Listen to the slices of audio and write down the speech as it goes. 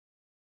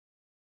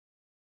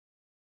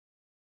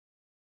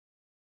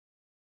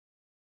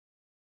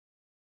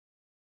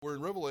We're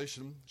in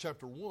Revelation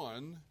chapter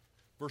 1,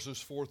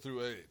 verses 4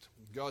 through 8.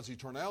 God's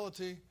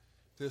eternality,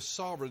 His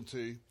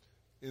sovereignty,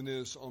 and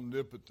His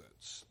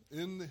omnipotence.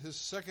 In His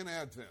second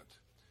advent,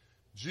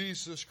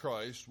 Jesus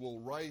Christ will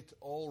right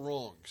all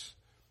wrongs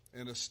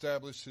and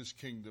establish His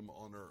kingdom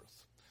on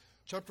earth.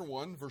 Chapter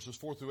 1, verses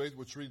 4 through 8,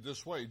 which read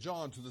this way: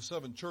 John, to the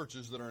 7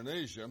 churches that are in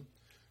Asia,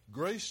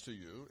 grace to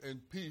you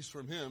and peace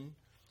from Him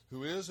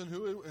who is and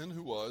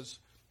who was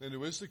and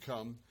who is to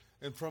come,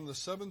 and from the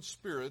 7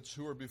 spirits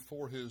who are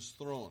before His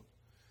throne,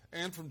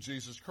 and from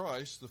Jesus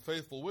Christ, the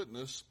faithful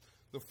witness,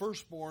 the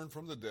firstborn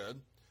from the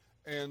dead,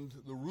 and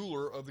the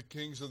ruler of the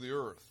kings of the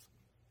earth.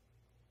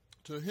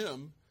 To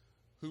Him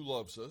who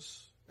loves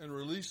us and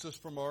released us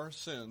from our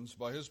sins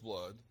by His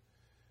blood,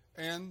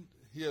 and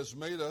He has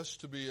made us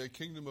to be a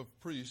kingdom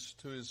of priests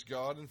to His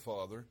God and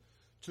Father,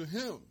 to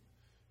Him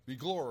be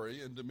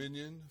glory and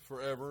dominion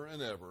forever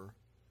and ever.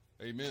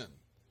 Amen.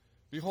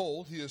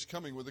 Behold, He is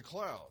coming with the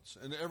clouds,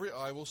 and every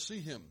eye will see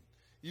Him,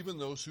 even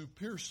those who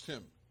pierced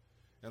Him.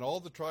 And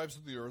all the tribes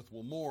of the earth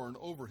will mourn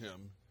over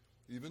Him.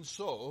 Even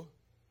so,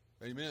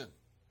 Amen.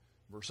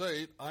 Verse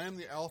 8, I am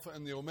the Alpha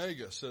and the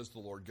Omega, says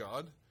the Lord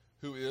God,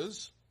 who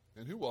is,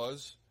 and who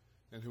was,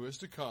 and who is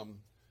to come,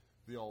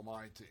 the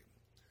Almighty.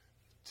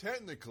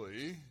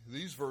 Technically,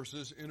 these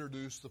verses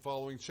introduce the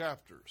following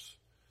chapters.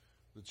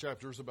 The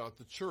chapters about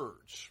the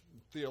church.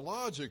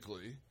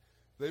 Theologically,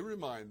 they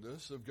remind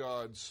us of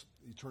God's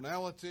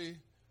eternality,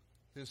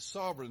 His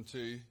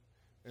sovereignty,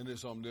 and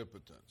His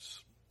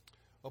omnipotence.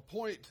 A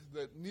point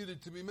that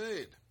needed to be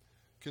made,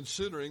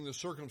 considering the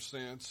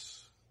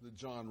circumstance that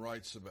John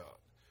writes about.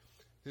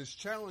 His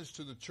challenge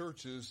to the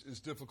churches is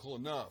difficult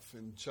enough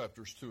in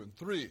chapters 2 and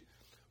 3,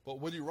 but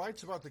what he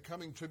writes about the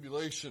coming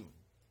tribulation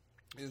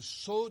is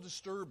so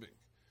disturbing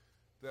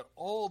that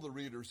all the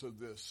readers of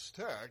this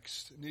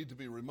text need to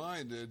be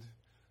reminded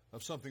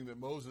of something that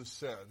Moses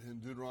said in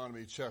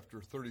Deuteronomy chapter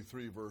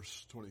 33,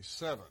 verse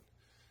 27.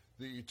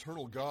 The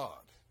eternal God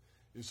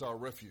is our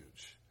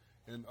refuge,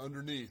 and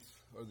underneath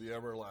are the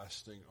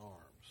everlasting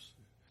arms.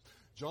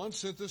 John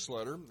sent this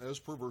letter, as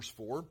per verse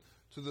 4,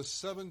 to the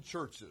 7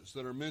 churches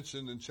that are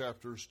mentioned in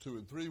chapters 2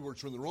 and 3,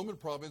 which are in the Roman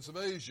province of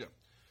Asia,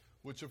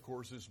 which of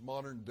course is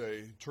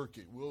modern-day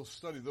Turkey. We'll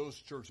study those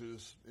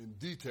churches in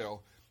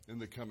detail in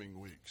the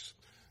coming weeks.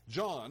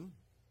 John,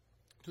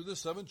 to the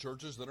 7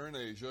 churches that are in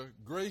Asia,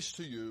 grace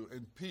to you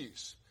and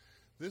peace.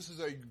 This is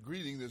a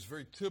greeting that's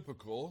very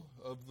typical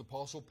of the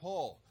Apostle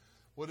Paul.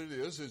 What it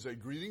is a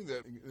greeting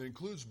that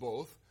includes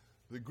both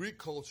the Greek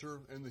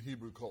culture and the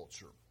Hebrew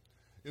culture.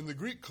 In the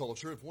Greek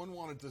culture, if one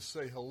wanted to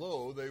say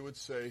hello, they would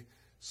say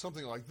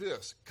something like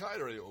this: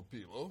 Kyrie o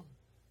pilo,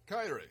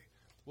 Kyrie.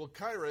 Well,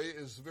 Kyrie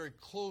is very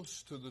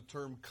close to the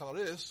term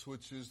charis,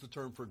 which is the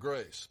term for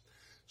grace.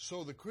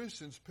 So the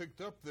Christians picked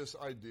up this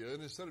idea,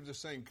 and instead of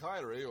just saying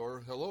Kyrie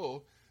or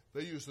hello,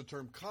 they used the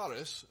term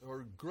charis,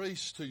 or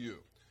grace to you.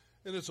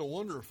 And it's a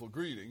wonderful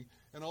greeting,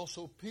 and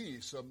also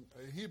peace.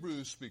 A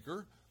Hebrew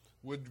speaker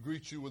would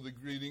greet you with the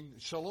greeting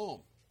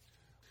shalom.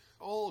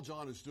 All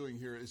John is doing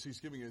here is he's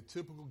giving a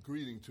typical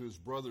greeting to his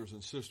brothers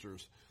and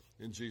sisters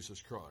in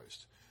Jesus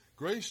Christ.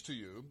 Grace to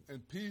you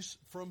and peace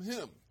from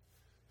Him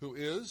who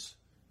is,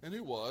 and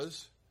who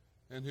was,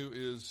 and who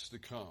is to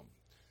come.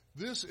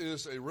 This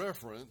is a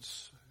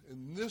reference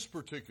in this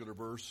particular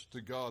verse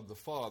to God the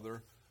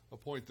Father, a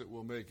point that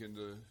we'll make in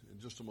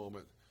just a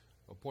moment,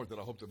 a point that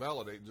I hope to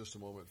validate in just a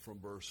moment from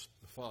verse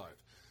 5.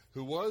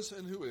 Who was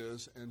and who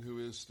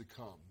is to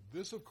come.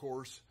 This, of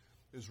course,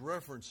 is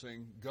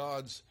referencing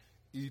God's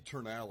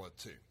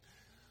eternality.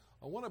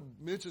 I want to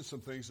mention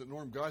some things that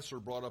Norm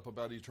Geisler brought up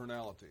about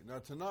eternality. Now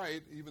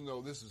tonight, even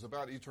though this is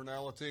about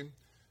eternality,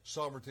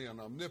 sovereignty, and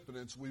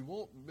omnipotence, we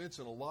won't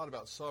mention a lot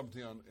about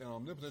sovereignty and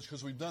omnipotence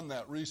because we've done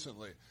that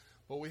recently.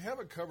 But we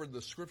haven't covered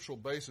the scriptural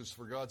basis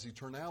for God's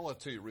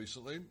eternality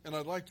recently, and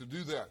I'd like to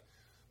do that.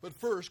 But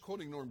first,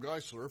 quoting Norm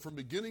Geisler, from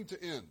beginning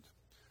to end,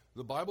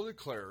 the Bible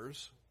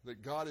declares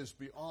that God is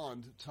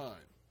beyond time.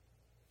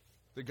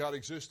 That God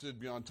existed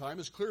beyond time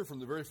is clear from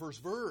the very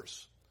first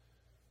verse.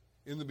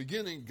 In the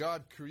beginning,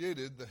 God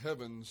created the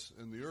heavens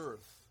and the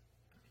earth.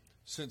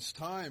 Since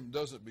time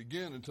doesn't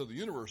begin until the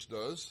universe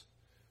does,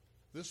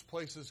 this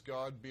places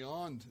God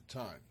beyond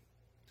time.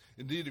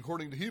 Indeed,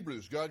 according to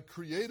Hebrews, God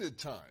created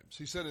times.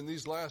 He said in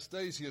these last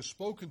days He has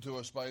spoken to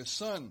us by His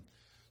Son,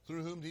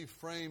 through whom He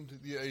framed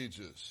the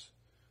ages.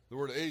 The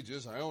word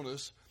ages,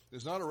 ionos,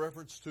 is not a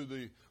reference to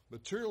the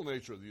material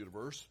nature of the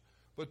universe,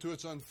 but to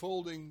its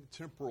unfolding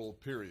temporal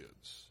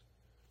periods.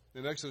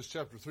 In Exodus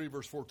chapter 3,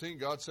 verse 14,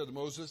 God said to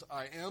Moses,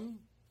 I am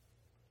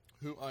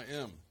who I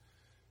am.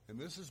 And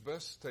this is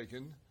best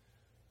taken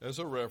as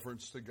a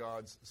reference to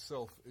God's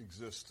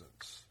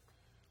self-existence.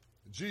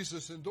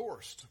 Jesus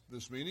endorsed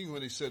this meaning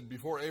when He said,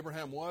 before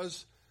Abraham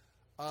was,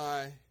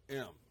 I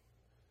am.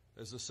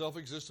 As the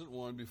self-existent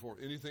one, before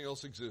anything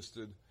else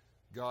existed,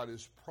 God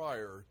is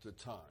prior to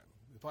time.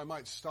 If I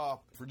might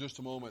stop for just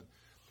a moment,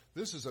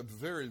 this is a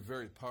very,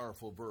 very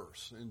powerful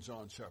verse in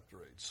John chapter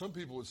 8. Some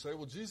people would say,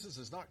 well, Jesus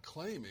is not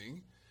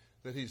claiming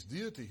that He's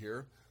deity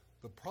here.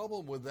 The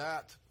problem with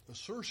that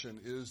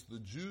assertion is the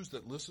Jews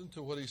that listened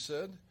to what he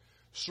said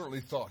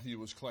certainly thought he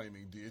was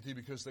claiming deity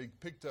because they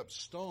picked up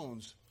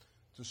stones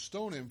to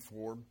stone him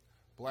for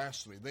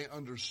blasphemy. They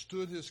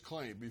understood his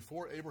claim.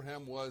 Before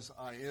Abraham was,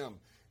 I am.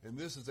 And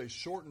this is a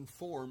shortened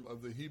form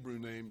of the Hebrew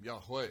name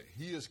Yahweh.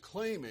 He is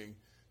claiming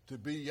to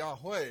be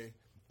Yahweh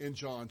in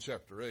John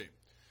chapter 8.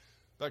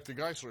 Back to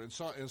Geisler.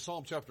 In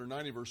Psalm chapter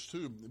 90, verse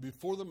 2,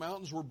 before the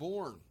mountains were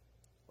born,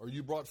 or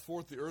you brought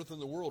forth the earth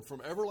and the world,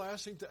 from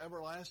everlasting to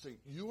everlasting,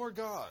 you are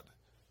God.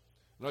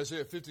 In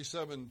Isaiah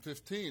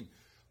 57:15,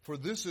 for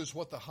this is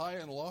what the high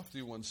and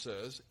lofty one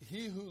says,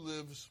 he who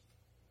lives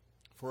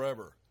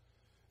forever.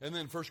 And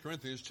then 1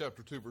 Corinthians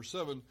chapter 2, verse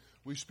 7,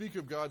 we speak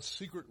of God's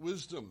secret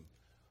wisdom,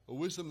 a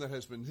wisdom that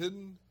has been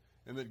hidden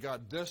and that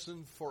God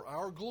destined for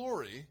our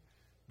glory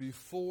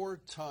before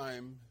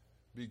time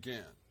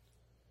began.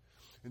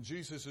 In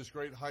Jesus'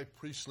 great high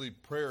priestly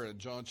prayer in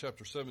John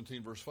chapter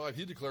 17, verse 5,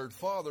 he declared,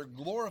 Father,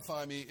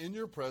 glorify me in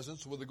your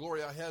presence with the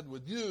glory I had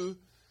with you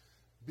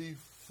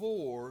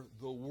before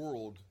the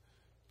world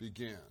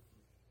began.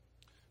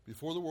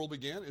 Before the world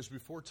began is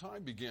before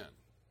time began.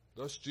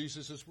 Thus,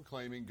 Jesus is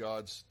proclaiming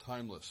God's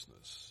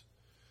timelessness.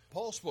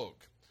 Paul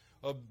spoke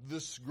of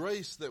this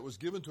grace that was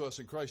given to us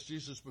in Christ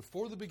Jesus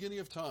before the beginning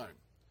of time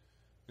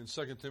in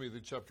 2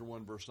 Timothy chapter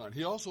 1, verse 9.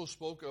 He also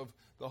spoke of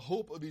the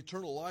hope of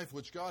eternal life,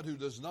 which God, who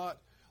does not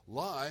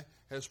lie,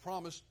 has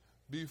promised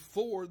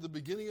before the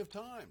beginning of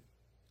time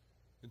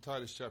in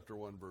Titus chapter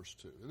 1, verse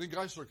 2. And then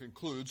Geisler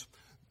concludes,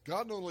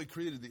 God not only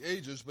created the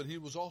ages, but he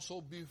was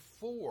also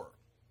before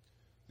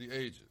the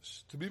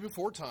ages. To be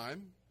before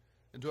time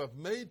and to have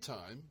made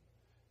time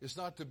is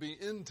not to be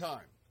in time.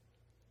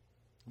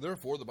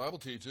 Therefore, the Bible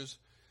teaches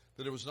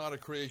that it was not a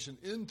creation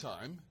in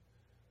time,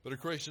 but a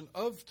creation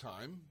of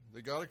time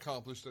that God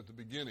accomplished at the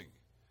beginning.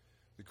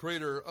 The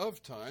creator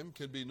of time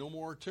can be no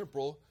more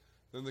temporal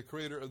than the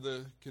creator of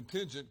the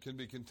contingent can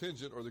be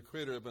contingent, or the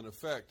creator of an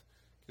effect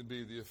can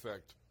be the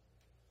effect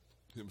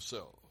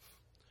himself.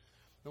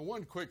 Now,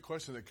 one quick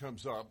question that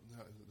comes up,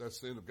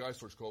 that's the end of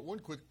Geisler's quote, one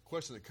quick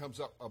question that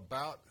comes up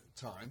about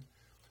time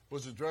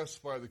was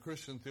addressed by the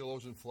Christian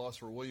theologian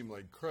philosopher William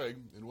Lane Craig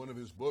in one of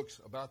his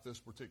books about this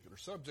particular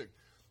subject.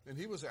 And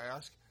he was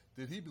asked,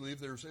 did he believe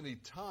there's any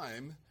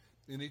time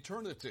in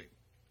eternity?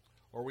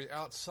 Are we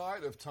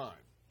outside of time?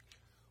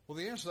 Well,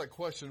 the answer to that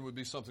question would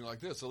be something like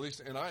this, at least,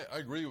 and I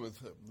agree with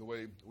the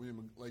way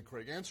William Lane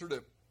Craig answered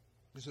it.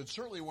 He said,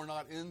 certainly we're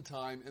not in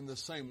time in the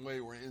same way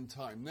we're in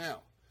time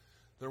now.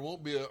 There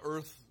won't be an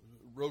earth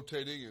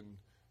rotating and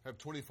have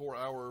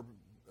 24-hour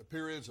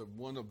periods of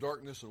one of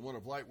darkness and one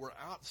of light. We're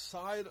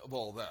outside of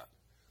all that.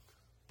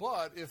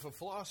 But if a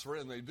philosopher,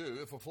 and they do,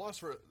 if a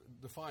philosopher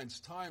defines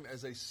time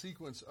as a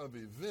sequence of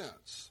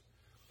events,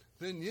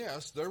 then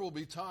yes, there will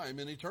be time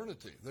in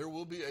eternity. There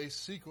will be a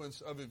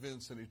sequence of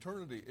events in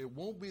eternity. It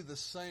won't be the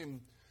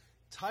same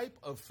type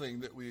of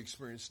thing that we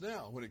experience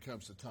now when it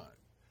comes to time.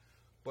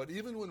 But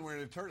even when we're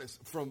in eternity,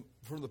 from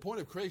the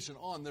point of creation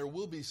on, there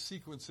will be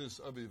sequences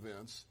of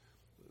events.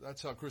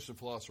 That's how Christian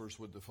philosophers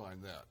would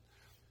define that.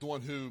 The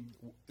one who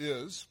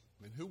is,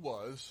 and who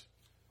was,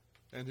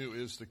 and who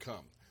is to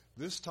come.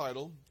 This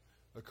title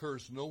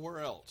occurs nowhere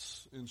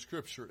else in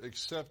Scripture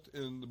except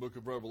in the book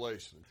of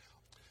Revelation.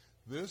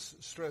 This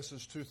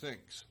stresses two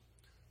things.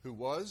 Who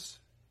was,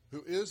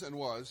 who is and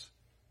was,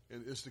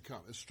 and is to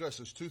come. It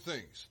stresses two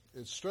things.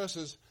 It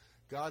stresses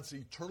God's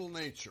eternal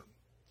nature.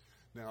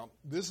 Now,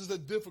 this is a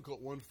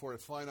difficult one for a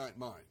finite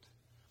mind.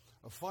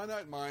 A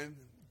finite mind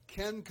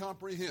can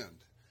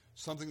comprehend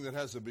something that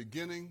has a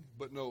beginning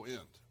but no end.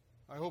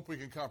 I hope we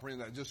can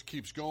comprehend that. It just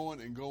keeps going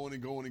and going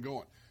and going and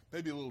going.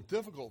 Maybe a little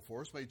difficult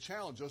for us, may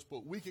challenge us,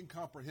 but we can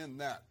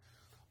comprehend that.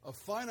 A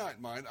finite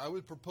mind, I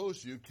would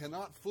propose to you,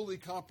 cannot fully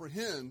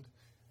comprehend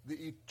the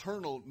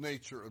eternal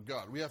nature of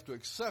God. We have to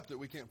accept it.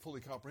 We can't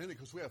fully comprehend it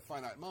because we have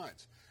finite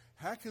minds.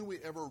 How can we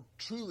ever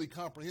truly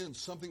comprehend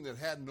something that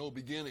had no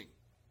beginning?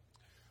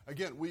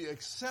 Again, we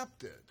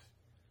accept it.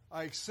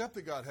 I accept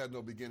that God had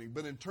no beginning,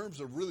 but in terms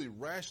of really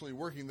rationally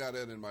working that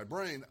out in my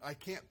brain, I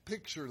can't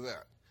picture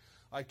that.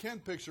 I can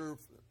picture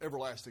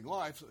everlasting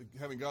life,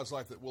 having God's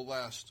life that will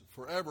last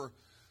forever,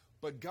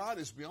 but God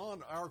is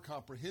beyond our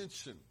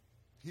comprehension.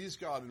 He's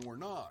God and we're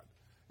not.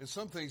 And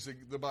some things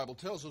the Bible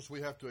tells us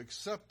we have to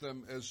accept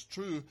them as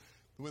true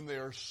when they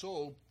are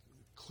so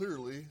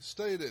clearly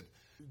stated.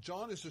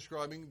 John is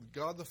describing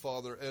God the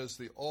Father as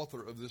the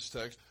author of this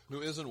text,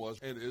 who is and was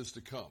and is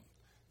to come.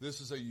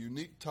 This is a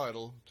unique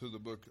title to the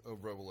book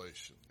of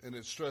Revelation, and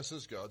it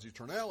stresses God's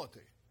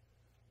eternality.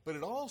 But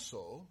it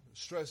also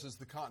stresses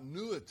the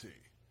continuity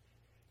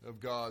of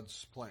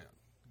God's plan.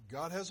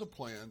 God has a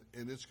plan,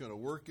 and it's going to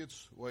work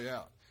its way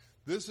out.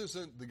 This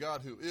isn't the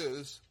God who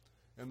is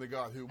and the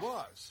God who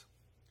was.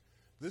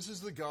 This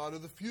is the God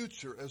of the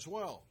future as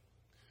well.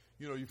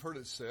 You know, you've heard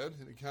it said,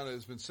 and it kind of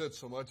has been said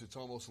so much, it's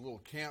almost a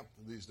little camp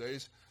these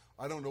days.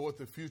 I don't know what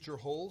the future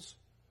holds,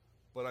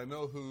 but I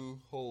know who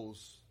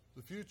holds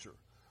the future.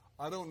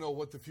 I don't know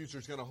what the future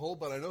is going to hold,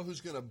 but I know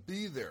who's going to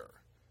be there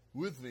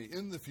with me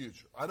in the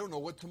future. I don't know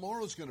what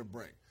tomorrow is going to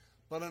bring,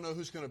 but I know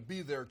who's going to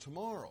be there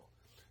tomorrow.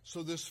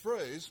 So this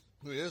phrase,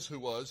 who is, who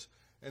was,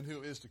 and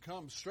who is to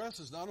come,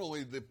 stresses not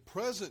only the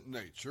present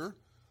nature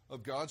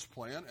of God's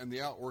plan and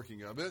the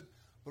outworking of it,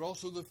 but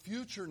also the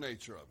future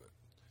nature of it.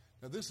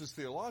 Now, this is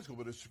theological,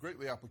 but it's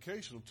greatly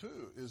applicational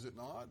too, is it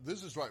not?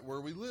 This is right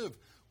where we live.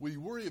 We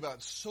worry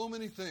about so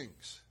many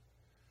things.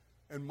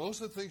 And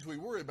most of the things we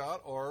worry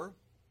about are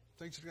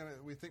things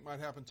that we think might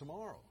happen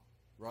tomorrow,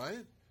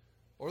 right?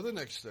 Or the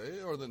next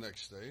day, or the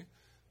next day.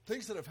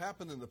 Things that have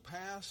happened in the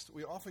past,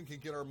 we often can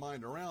get our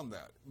mind around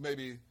that.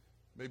 Maybe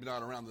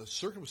not around the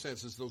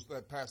circumstances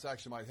that past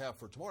action might have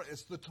for tomorrow.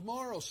 It's the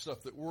tomorrow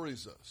stuff that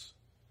worries us.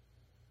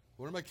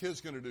 What are my kids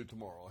going to do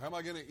tomorrow? How am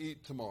I going to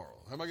eat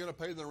tomorrow? How am I going to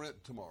pay the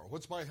rent tomorrow?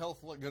 What's my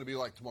health going to be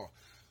like tomorrow?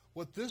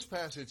 What this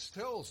passage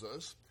tells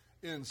us,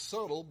 in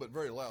subtle but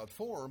very loud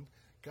form,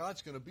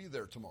 God's going to be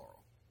there tomorrow.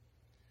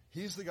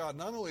 He's the God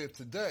not only of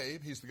today,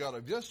 He's the God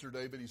of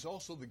yesterday, but He's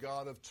also the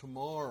God of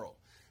tomorrow.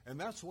 And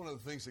that's one of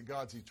the things that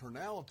God's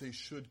eternality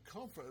should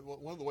comfort.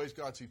 One of the ways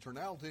God's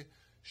eternality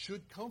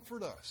should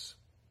comfort us.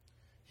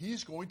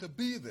 He's going to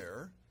be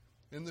there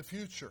in the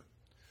future.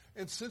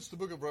 And since the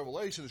book of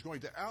Revelation is going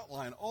to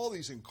outline all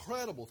these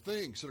incredible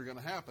things that are going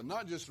to happen,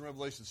 not just in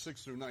Revelation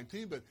 6 through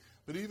 19,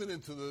 but even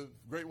into the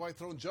great white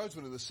throne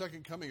judgment and the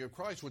second coming of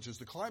Christ, which is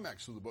the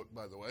climax of the book,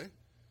 by the way,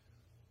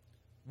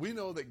 we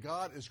know that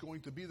God is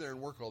going to be there and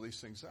work all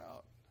these things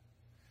out.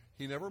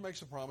 He never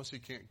makes a promise He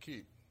can't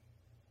keep.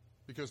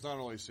 Because not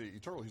only is He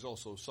eternal, He's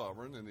also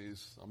sovereign and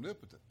He's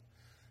omnipotent.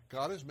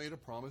 God has made a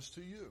promise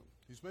to you.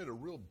 He's made a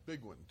real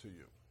big one to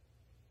you.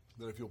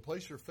 That if you'll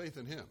place your faith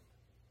in Him,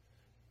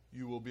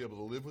 you will be able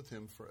to live with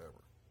Him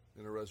forever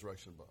in a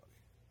resurrection body.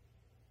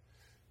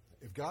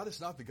 If God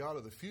is not the God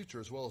of the future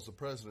as well as the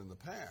present and the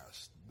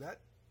past, that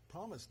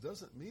promise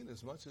doesn't mean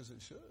as much as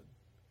it should.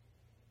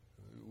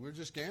 We're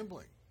just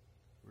gambling.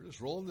 We're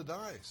just rolling the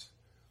dice.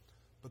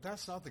 But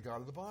that's not the God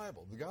of the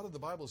Bible. The God of the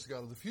Bible is the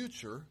God of the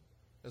future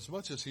as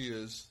much as He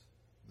is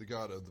the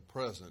God of the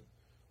present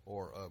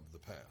or of the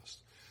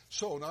past.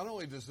 So not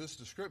only does this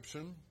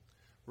description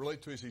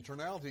relate to His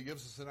eternality, it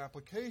gives us an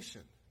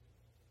application.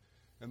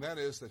 And that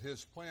is that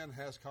His plan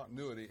has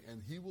continuity,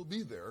 and He will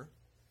be there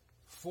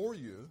for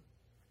you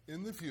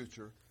in the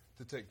future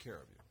to take care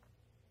of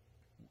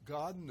you.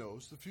 God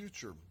knows the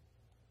future,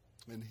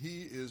 and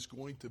He is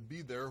going to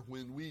be there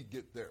when we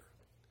get there.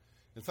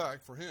 In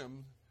fact, for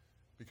Him,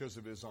 because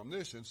of His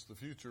omniscience, the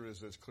future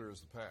is as clear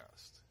as the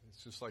past.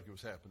 It's just like it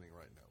was happening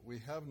right now. We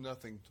have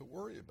nothing to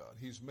worry about.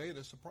 He's made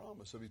us a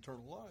promise of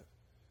eternal life.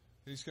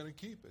 He's going to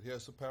keep it. He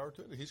has the power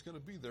to it, and He's going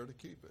to be there to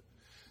keep it.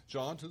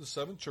 John, to the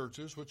 7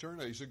 churches which are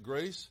in Asia,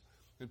 grace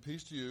and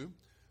peace to you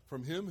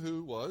from Him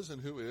who was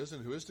and who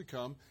is to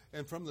come,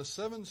 and from the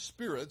 7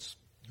 spirits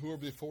who are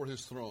before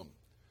His throne.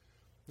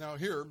 Now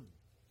here,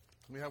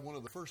 we have one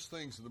of the first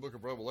things in the book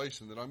of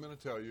Revelation that I'm going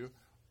to tell you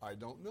I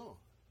don't know.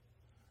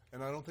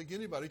 And I don't think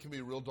anybody can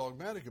be real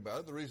dogmatic about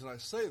it. The reason I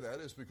say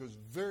that is because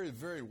very,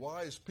 very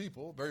wise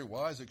people, very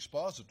wise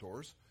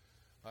expositors,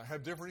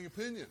 have differing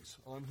opinions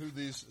on who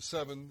these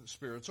 7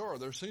 spirits are.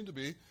 There seem to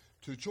be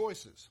 2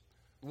 choices.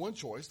 One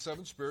choice,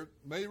 7 spirit,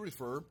 may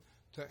refer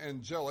to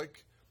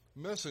angelic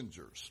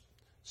messengers.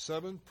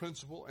 7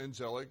 principal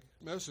angelic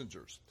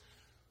messengers.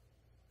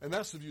 And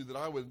that's the view that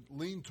I would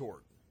lean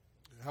toward.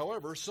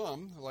 However,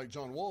 some, like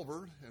John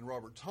Walvoord and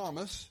Robert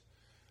Thomas,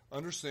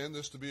 understand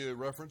this to be a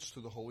reference to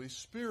the Holy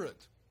Spirit.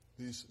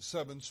 These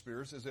 7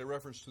 spirits is a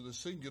reference to the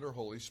singular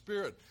Holy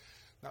Spirit.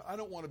 Now, I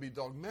don't want to be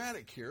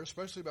dogmatic here,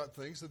 especially about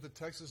things that the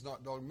text is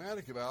not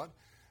dogmatic about.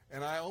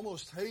 And I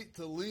almost hate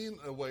to lean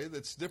a way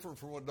that's different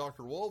from what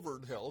Dr.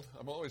 Walvoord held.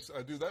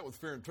 I do that with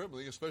fear and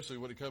trembling, especially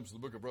when it comes to the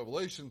book of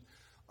Revelation.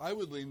 I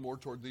would lean more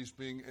toward these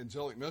being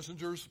angelic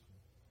messengers.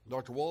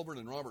 Dr. Walvoord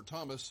and Robert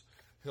Thomas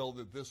held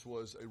that this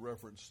was a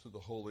reference to the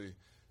Holy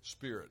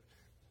Spirit.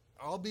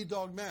 I'll be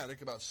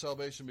dogmatic about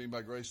salvation being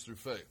by grace through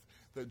faith,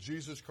 that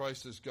Jesus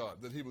Christ is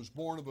God, that He was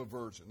born of a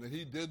virgin, that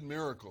He did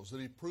miracles,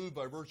 that He proved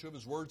by virtue of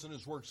His words and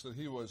His works that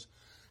He was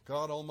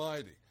God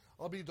Almighty.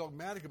 I'll be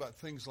dogmatic about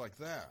things like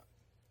that.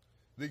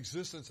 The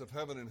existence of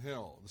heaven and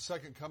hell, the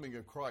second coming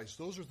of Christ,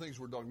 those are things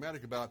we're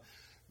dogmatic about.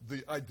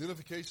 The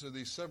identification of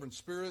these 7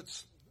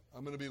 spirits,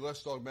 I'm going to be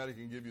less dogmatic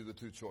and give you the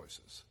 2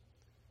 choices.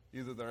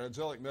 Either they're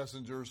angelic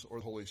messengers or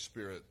the Holy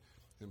Spirit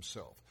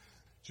Himself.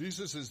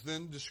 Jesus is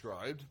then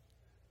described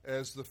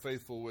as the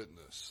faithful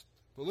witness.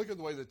 But look at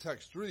the way the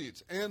text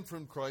reads, and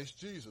from Christ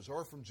Jesus,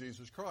 or from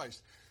Jesus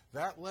Christ.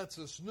 That lets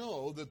us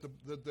know that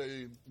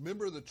the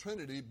member of the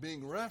Trinity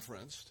being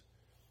referenced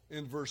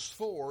in verse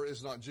 4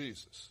 is not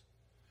Jesus.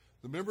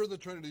 The member of the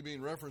Trinity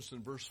being referenced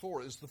in verse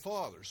 4 is the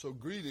Father. So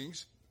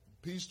greetings,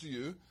 peace to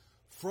you,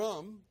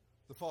 from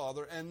the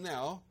Father, and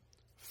now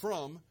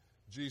from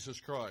Jesus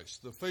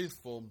Christ, the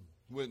faithful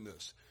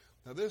witness.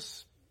 Now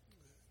this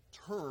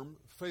term,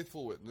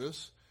 faithful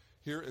witness,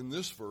 here in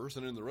this verse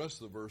and in the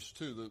rest of the verse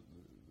too, the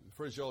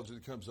phraseology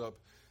that comes up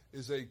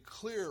is a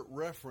clear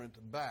referent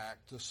back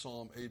to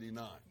Psalm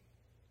 89.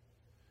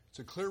 It's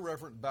a clear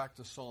referent back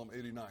to Psalm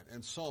 89.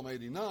 And Psalm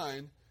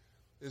 89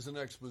 is an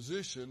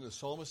exposition, a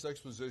psalmist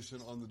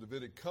exposition on the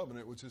Davidic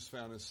covenant, which is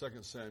found in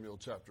 2 Samuel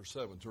chapter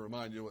 7, to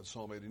remind you what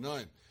Psalm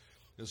 89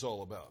 is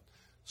all about.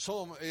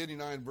 Psalm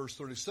 89 verse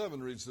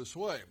 37 reads this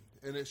way,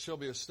 "And it shall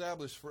be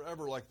established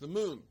forever like the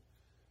moon,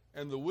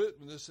 and the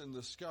witness in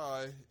the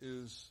sky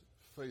is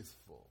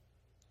faithful."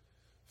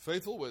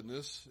 Faithful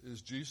witness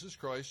is Jesus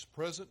Christ's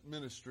present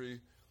ministry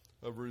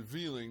of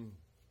revealing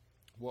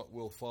what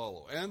will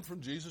follow. And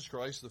from Jesus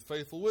Christ, the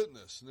faithful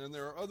witness. And then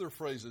there are other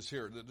phrases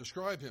here that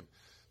describe him.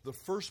 The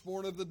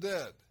firstborn of the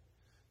dead,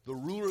 the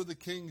ruler of the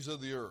kings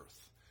of the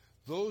earth.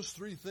 Those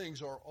three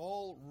things are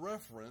all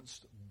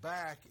referenced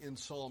back in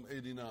Psalm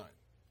 89.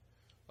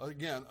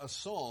 Again, a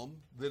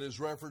psalm that is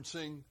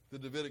referencing the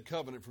Davidic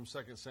covenant from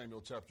 2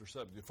 Samuel chapter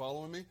 7. You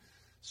following me?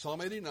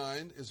 Psalm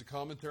 89 is a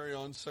commentary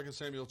on 2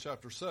 Samuel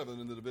chapter 7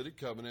 in the Davidic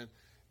covenant.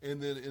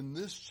 And then in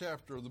this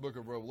chapter of the book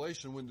of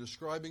Revelation, when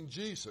describing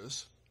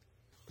Jesus,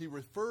 he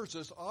refers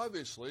us,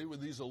 obviously,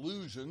 with these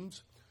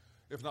allusions,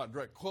 if not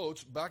direct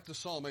quotes, back to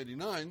Psalm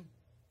 89,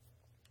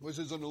 which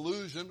is an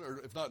allusion, or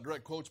if not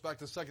direct quotes, back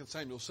to 2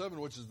 Samuel 7,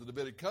 which is the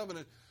Davidic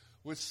covenant,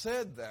 which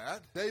said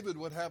that David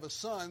would have a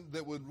son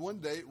that would one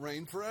day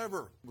reign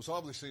forever. It was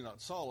obviously not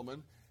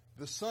Solomon.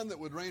 The son that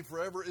would reign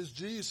forever is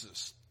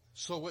Jesus.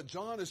 So what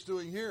John is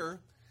doing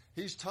here,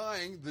 he's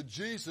tying the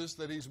Jesus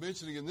that he's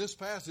mentioning in this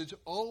passage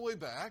all the way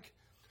back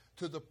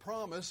to the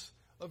promise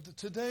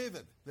to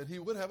David, that he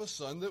would have a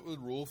son that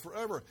would rule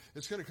forever.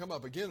 It's going to come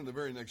up again in the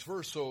very next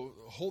verse, so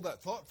hold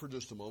that thought for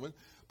just a moment.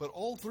 But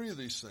all three of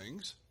these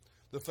things,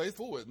 the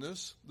faithful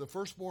witness, the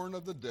firstborn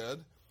of the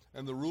dead,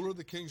 and the ruler of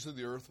the kings of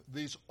the earth,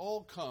 these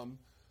all come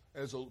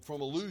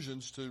from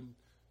allusions to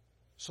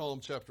Psalm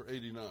chapter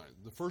 89.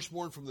 The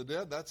firstborn from the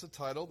dead, that's a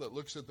title that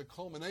looks at the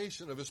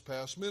culmination of his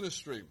past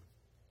ministry,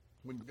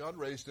 when God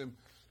raised him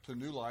to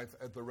new life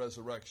at the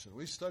resurrection.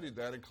 We studied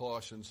that in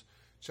Colossians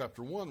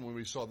chapter 1 when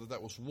we saw that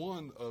that was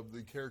one of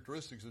the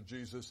characteristics of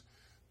Jesus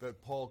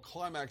that Paul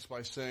climaxed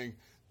by saying,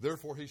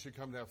 therefore he should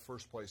come to have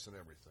first place in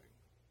everything.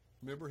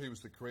 Remember, he was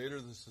the creator,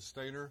 the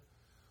sustainer,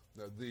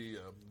 the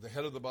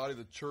head of the body,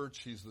 the church.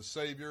 He's the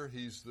Savior.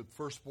 He's the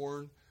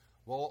firstborn.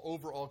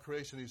 Over all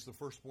creation, he's the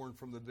firstborn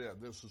from the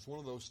dead. This is one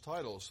of those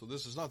titles. So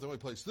this is not the only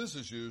place this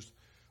is used,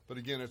 but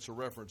again, it's a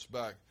reference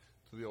back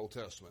to the Old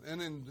Testament.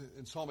 And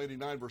in Psalm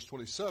 89, verse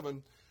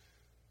 27,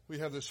 we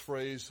have this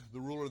phrase, the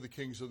ruler of the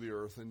kings of the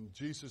earth, and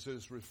Jesus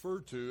is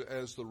referred to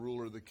as the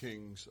ruler of the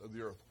kings of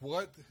the earth.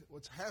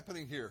 What's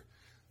happening here?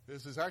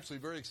 This is actually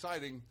very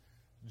exciting.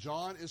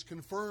 John is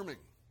confirming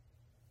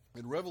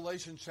in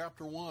Revelation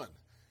chapter 1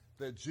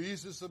 that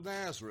Jesus of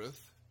Nazareth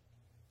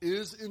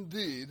is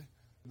indeed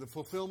the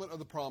fulfillment of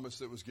the promise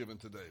that was given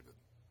to David.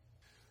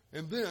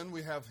 And then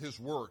we have his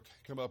work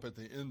come up at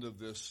the end of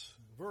this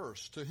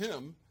verse. To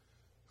him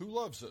who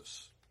loves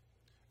us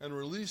and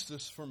released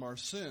us from our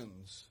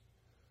sins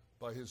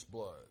by his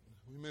blood.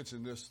 We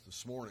mentioned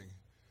this morning,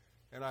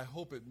 and I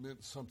hope it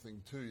meant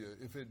something to you.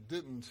 If it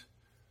didn't,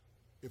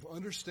 if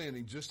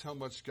understanding just how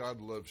much God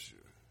loves you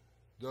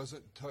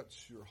doesn't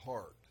touch your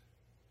heart,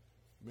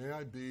 may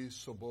I be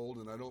so bold,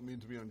 and I don't mean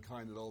to be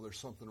unkind at all, there's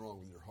something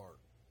wrong with your heart.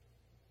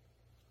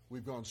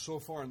 We've gone so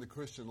far in the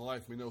Christian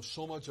life, we know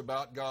so much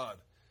about God,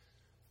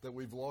 that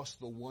we've lost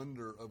the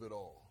wonder of it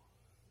all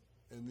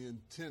and the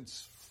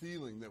intense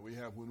feeling that we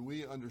have when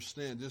we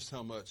understand just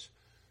how much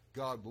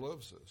God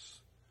loves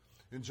us.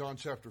 In John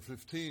chapter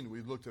 15,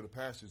 we looked at a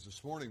passage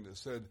this morning that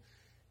said,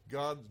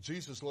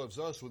 Jesus loves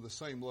us with the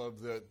same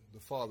love that the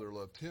Father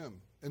loved him.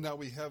 And now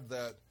we have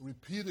that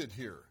repeated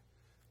here.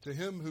 To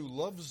him who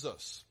loves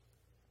us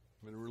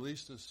and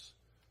released us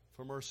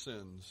from our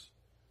sins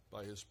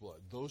by his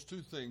blood. Those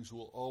two things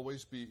will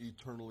always be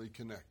eternally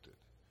connected.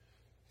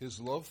 His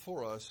love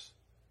for us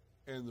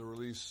and the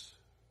release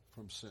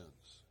from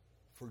sins.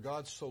 For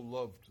God so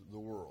loved the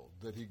world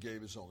that he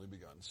gave his only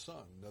begotten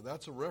Son. Now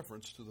that's a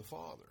reference to the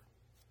Father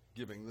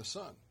giving the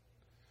Son.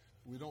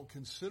 We don't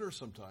consider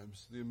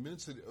sometimes the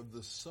immensity of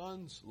the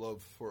Son's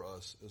love for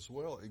us as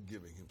well in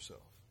giving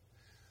himself.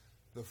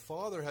 The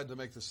Father had to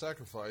make the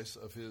sacrifice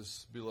of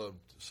his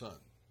beloved Son.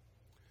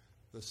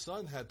 The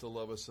Son had to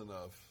love us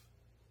enough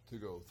to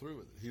go through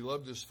with it. He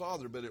loved his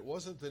Father, but it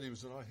wasn't that he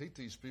was, I hate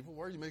these people.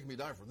 Why are you making me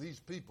die for these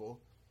people?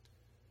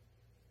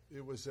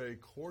 It was a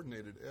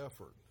coordinated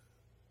effort.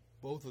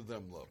 Both of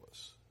them love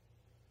us.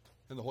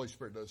 And the Holy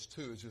Spirit does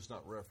too. It's just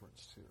not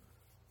referenced here.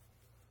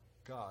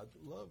 God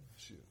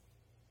loves you.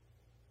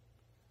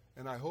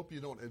 And I hope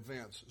you don't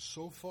advance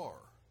so far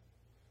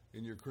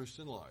in your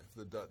Christian life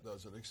that that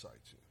doesn't excite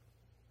you.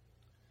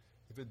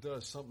 If it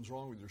does, something's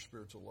wrong with your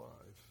spiritual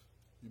life.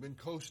 You've been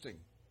coasting,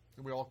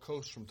 and we all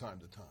coast from time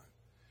to time.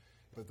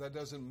 But that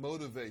doesn't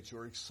motivate you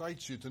or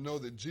excite you to know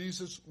that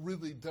Jesus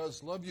really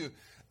does love you.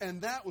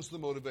 And that was the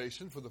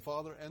motivation for the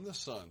Father and the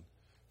Son,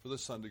 for the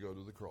Son to go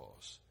to the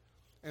cross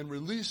and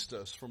released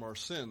us from our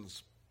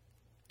sins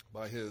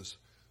by his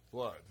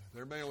blood.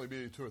 There may only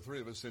be 2 or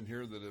 3 of us in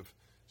here that have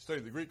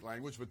studied the Greek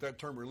language, but that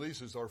term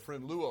release is our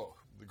friend luo.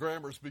 The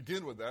grammars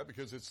begin with that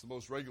because it's the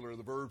most regular of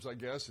the verbs, I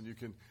guess, and you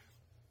can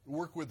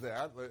work with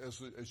that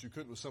as you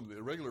could with some of the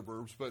irregular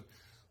verbs. But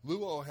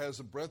Luo has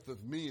a breadth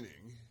of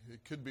meaning.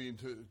 It could be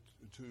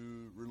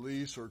to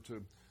release or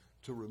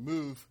to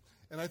remove.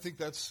 And I think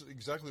that's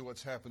exactly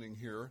what's happening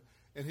here.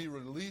 And he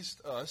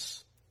released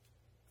us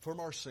from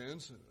our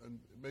sins, and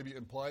maybe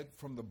implied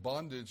from the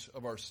bondage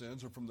of our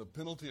sins or from the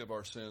penalty of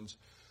our sins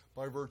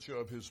by virtue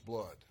of his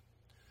blood.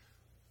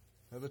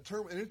 Now the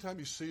term, anytime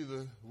you see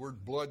the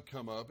word blood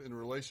come up in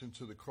relation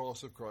to the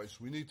cross of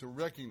Christ, we need to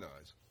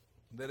recognize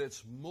that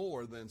it's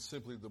more than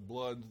simply the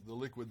blood, the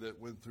liquid that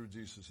went through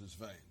Jesus'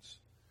 veins.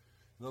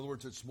 In other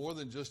words, it's more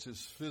than just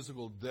his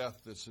physical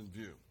death that's in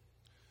view.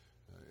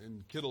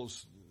 In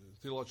Kittle's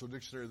Theological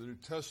Dictionary of the New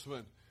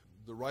Testament,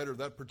 the writer of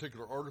that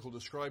particular article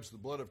describes the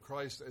blood of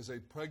Christ as a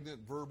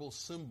pregnant verbal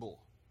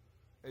symbol.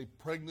 A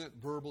pregnant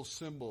verbal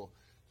symbol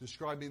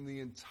describing the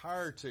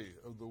entirety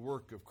of the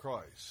work of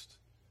Christ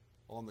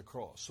on the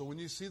cross. So when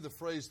you see the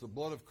phrase, the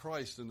blood of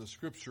Christ in the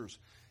Scriptures,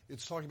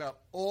 it's talking about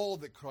all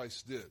that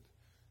Christ did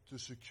to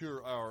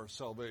secure our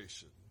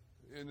salvation.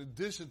 In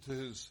addition to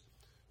his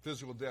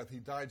physical death, he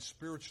died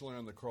spiritually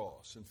on the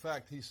cross. In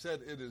fact, he said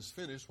it is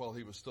finished while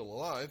he was still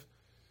alive.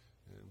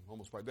 And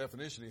almost by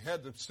definition, he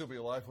had to still be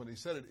alive when he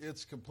said it.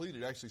 It's complete.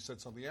 He actually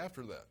said something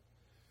after that.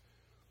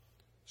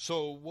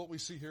 So what we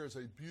see here is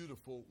a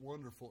beautiful,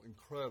 wonderful,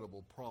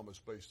 incredible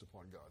promise based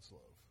upon God's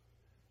love.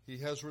 He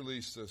has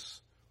released us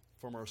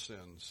from our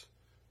sins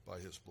by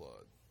his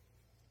blood.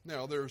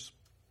 Now, there's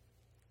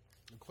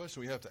a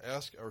question we have to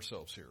ask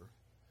ourselves here.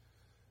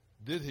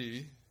 Did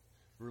he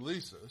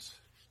release us,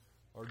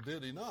 or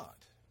did he not?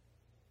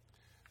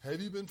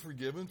 Have you been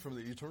forgiven from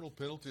the eternal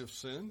penalty of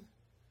sin,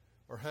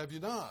 or have you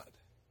not?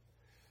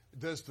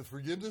 Does the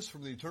forgiveness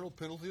from the eternal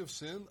penalty of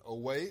sin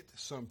await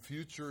some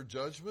future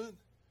judgment,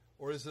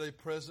 or is it a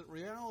present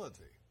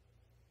reality?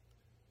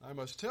 I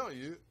must tell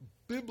you,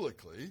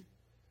 biblically,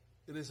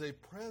 it is a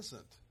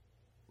present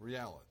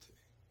reality.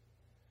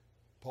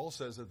 Paul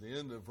says at the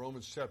end of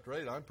Romans chapter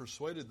 8, I'm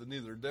persuaded that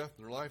neither death,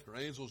 nor life, nor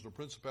angels, nor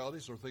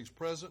principalities, nor things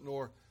present,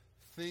 nor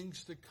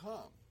things to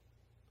come,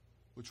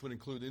 which would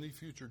include any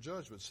future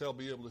judgment, shall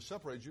be able to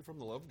separate you from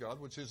the love of God,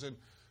 which is in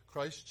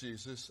Christ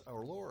Jesus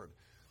our Lord.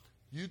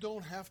 You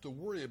don't have to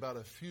worry about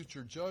a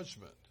future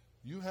judgment.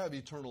 You have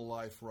eternal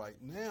life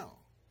right now.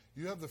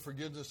 You have the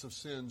forgiveness of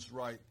sins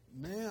right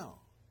now.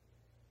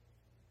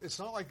 It's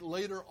not like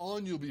later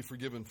on you'll be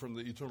forgiven from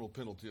the eternal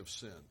penalty of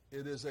sin.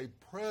 It is a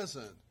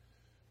present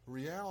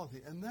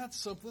reality, and that's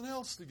something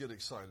else to get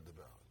excited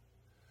about.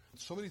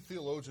 So many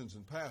theologians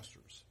and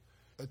pastors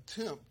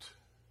attempt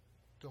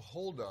to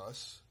hold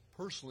us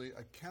personally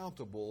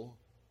accountable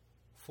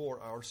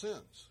for our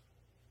sins.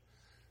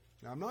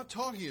 Now, I'm not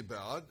talking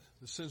about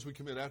the sins we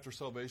commit after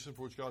salvation,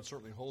 for which God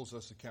certainly holds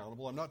us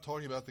accountable. I'm not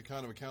talking about the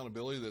kind of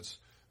accountability that's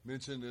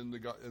mentioned in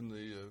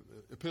the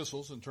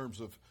epistles in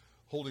terms of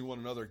holding one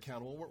another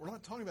accountable. We're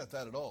not talking about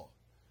that at all.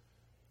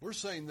 We're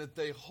saying that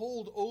they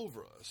hold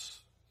over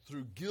us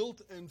through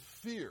guilt and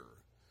fear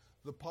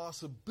the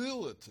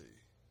possibility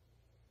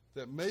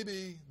that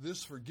maybe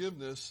this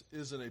forgiveness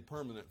isn't a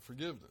permanent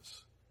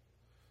forgiveness.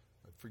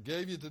 I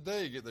forgave you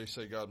today, they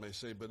say, God may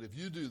say, but if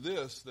you do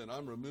this, then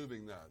I'm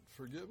removing that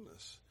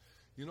forgiveness.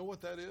 You know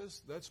what that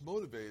is? That's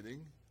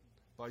motivating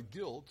by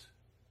guilt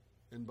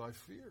and by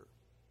fear.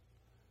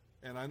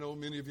 And I know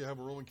many of you have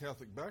a Roman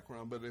Catholic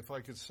background, but if I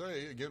could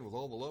say, again, with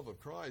all the love of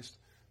Christ,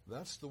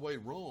 that's the way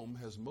Rome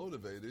has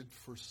motivated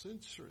for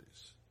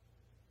centuries.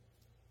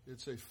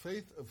 It's a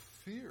faith of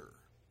fear.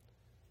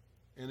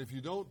 And if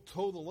you don't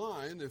toe the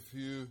line, if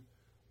you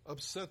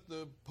upset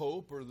the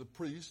Pope or the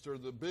priest or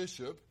the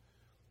bishop,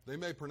 they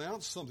may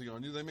pronounce something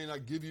on you. They may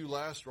not give you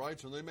last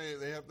rites, or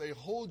they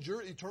hold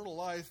your eternal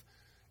life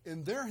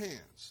in their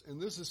hands. And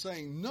this is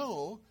saying,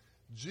 no,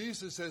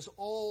 Jesus has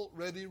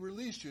already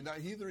released you. Now,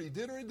 either he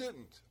did or he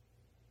didn't.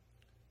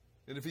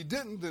 And if he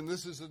didn't, then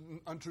this is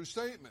an untrue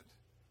statement.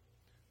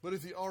 But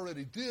if he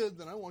already did,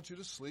 then I want you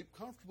to sleep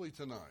comfortably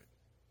tonight.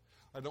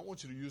 I don't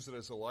want you to use it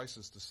as a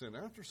license to sin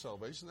after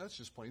salvation. That's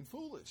just plain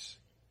foolish.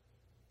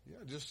 Yeah,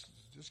 just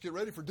get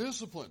ready for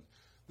discipline.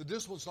 The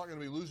discipline's not going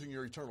to be losing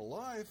your eternal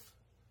life.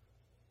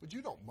 But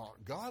you don't mock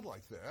God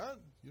like that.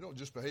 You don't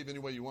just behave any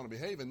way you want to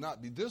behave and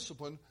not be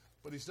disciplined.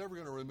 But he's never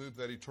going to remove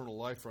that eternal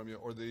life from you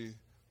or the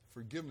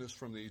forgiveness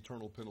from the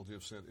eternal penalty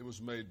of sin. It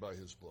was made by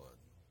his blood.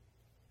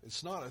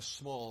 It's not a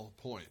small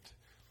point,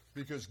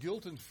 because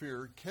guilt and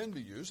fear can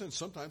be used, and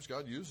sometimes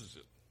God uses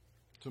it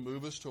to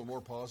move us to a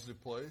more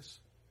positive place.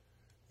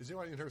 Is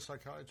anybody in here a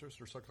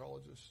psychiatrist or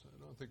psychologist?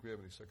 I don't think we have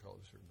any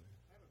psychologists here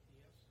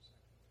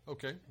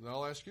today. Okay, then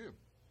I'll ask you.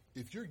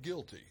 If you're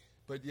guilty,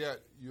 but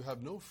yet you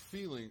have no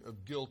feeling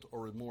of guilt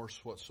or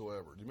remorse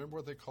whatsoever, do you remember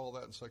what they call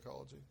that in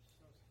psychology?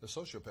 A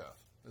sociopath.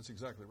 That's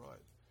exactly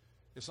right.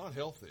 It's not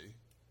healthy.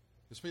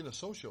 It's being a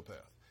sociopath.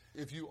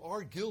 If you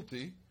are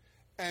guilty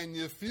and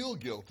you feel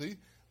guilty,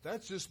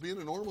 that's just being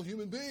a normal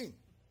human being.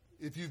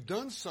 If you've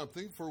done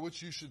something for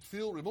which you should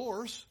feel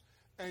remorse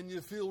and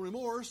you feel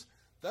remorse,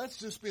 that's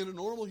just being a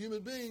normal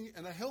human being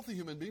and a healthy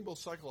human being, both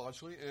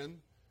psychologically and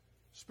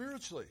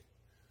spiritually.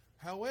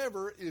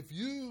 However, if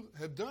you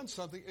have done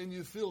something and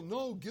you feel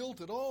no guilt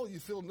at all, you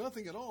feel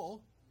nothing at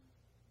all,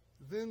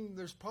 then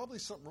there's probably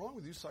something wrong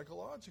with you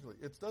psychologically.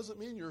 It doesn't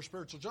mean you're a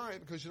spiritual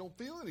giant because you don't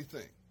feel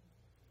anything.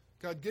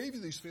 God gave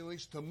you these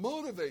feelings to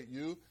motivate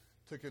you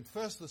to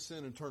confess the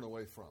sin and turn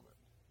away from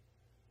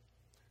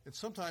it. And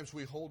sometimes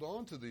we hold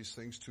on to these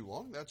things too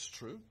long. That's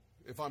true.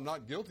 If I'm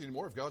not guilty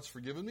anymore, if God's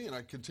forgiven me and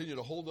I continue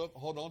to hold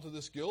on to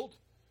this guilt,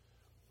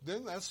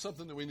 then that's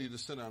something that we need to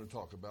sit down and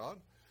talk about.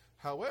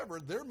 However,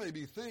 there may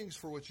be things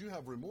for which you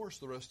have remorse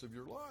the rest of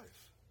your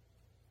life.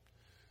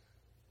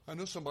 I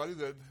know somebody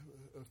that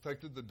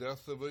affected the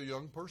death of a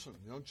young person,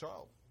 young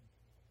child,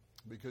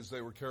 because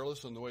they were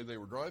careless in the way they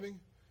were driving,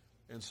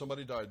 and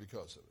somebody died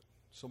because of it.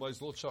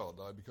 Somebody's little child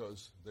died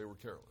because they were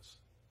careless.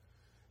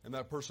 And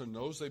that person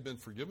knows they've been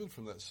forgiven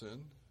from that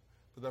sin,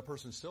 but that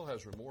person still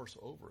has remorse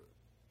over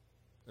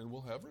it, and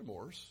will have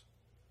remorse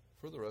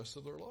for the rest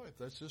of their life.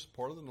 That's just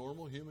part of the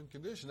normal human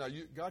condition. Now,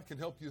 God can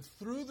help you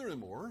through the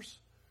remorse,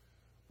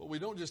 but we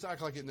don't just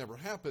act like it never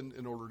happened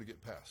in order to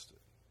get past it.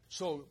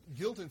 So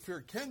guilt and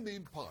fear can be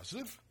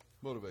positive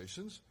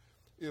motivations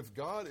if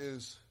God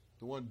is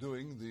the one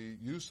doing the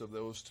use of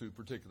those two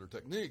particular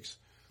techniques.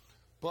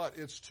 But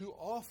it's too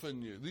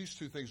often used, these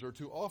two things are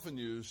too often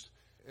used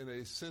in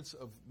a sense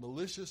of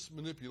malicious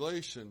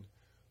manipulation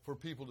for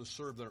people to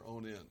serve their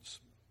own ends.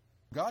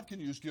 God can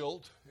use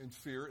guilt and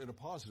fear in a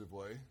positive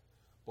way,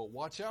 but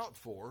watch out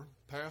for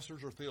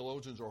pastors or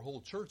theologians or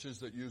whole churches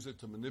that use it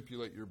to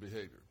manipulate your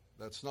behavior.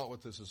 That's not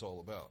what this is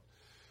all about.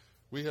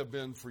 We have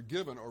been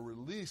forgiven or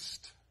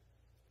released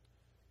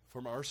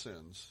from our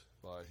sins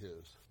by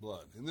his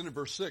blood. And then in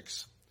verse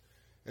 6,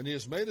 and he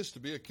has made us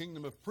to be a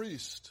kingdom of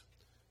priests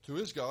to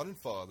his God and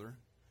Father.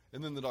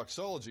 And then the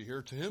doxology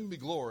here, to him be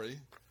glory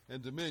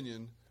and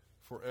dominion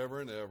forever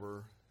and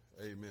ever.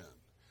 Amen.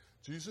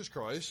 Jesus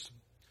Christ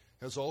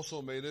has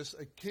also made us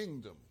a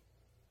kingdom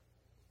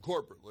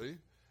corporately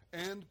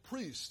and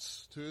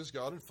priests to his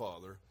God and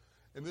Father.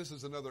 And this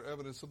is another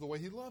evidence of the way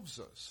he loves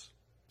us.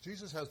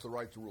 Jesus has the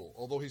right to rule,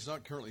 although he's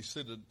not currently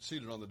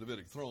seated on the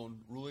Davidic throne,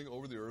 ruling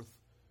over the earth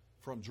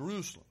from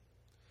Jerusalem.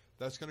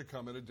 That's going to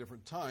come at a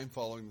different time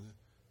following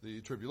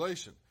the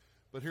tribulation.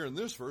 But here in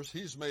this verse,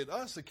 he's made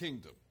us a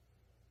kingdom.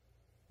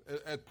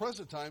 At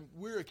present time,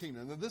 we're a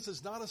kingdom. Now, this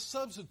is not a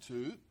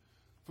substitute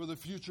for the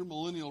future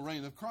millennial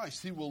reign of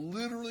Christ. He will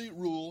literally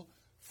rule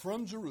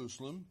from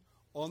Jerusalem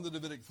on the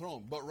Davidic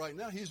throne. But right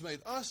now, he's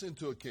made us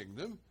into a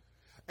kingdom.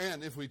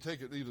 And if we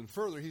take it even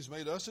further, he's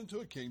made us into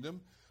a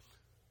kingdom,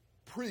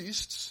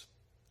 priests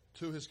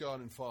to his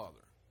God and Father.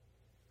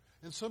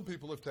 And some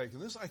people have taken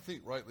this, I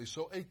think rightly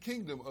so, a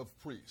kingdom of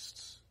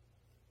priests.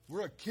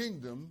 We're a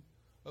kingdom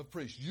of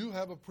priests. You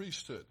have a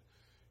priesthood.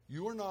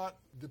 You are not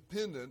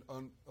dependent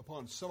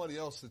upon somebody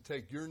else to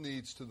take your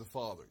needs to the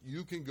Father.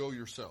 You can go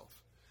yourself.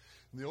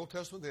 In the Old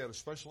Testament, they had a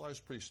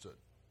specialized priesthood.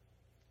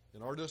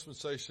 In our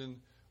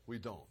dispensation, we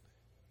don't.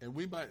 And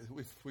we've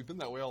been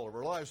that way all of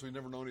our lives. We've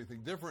never known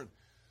anything different.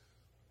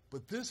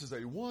 But this is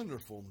a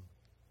wonderful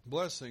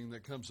blessing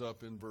that comes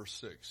up in verse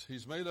 6.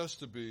 He's made us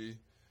to be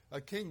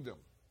a kingdom,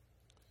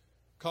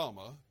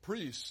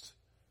 priest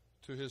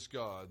to his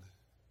God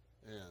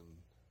and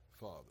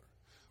Father.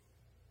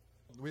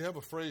 We have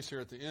a phrase here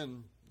at the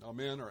end,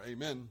 amen or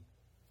amen.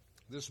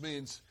 This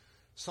means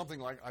something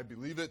like I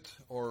believe it,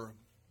 or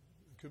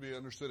it could be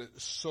understood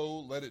as so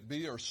let it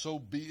be, or so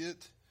be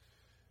it.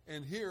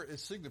 And here it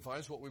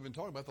signifies what we've been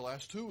talking about the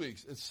last 2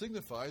 weeks. It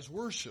signifies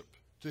worship.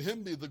 To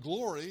him be the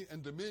glory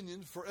and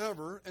dominion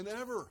forever and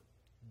ever.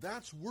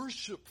 That's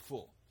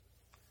worshipful.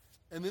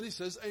 And then he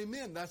says,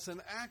 amen. That's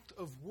an act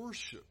of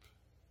worship.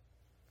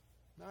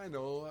 Now, I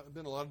know I've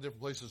been a lot of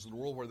different places in the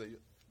world where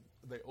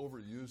they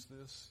overuse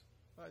this.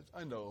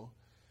 I know.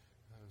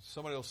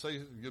 Somebody will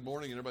say good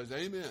morning and everybody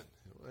says, amen.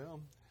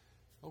 Well,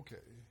 okay.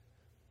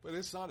 But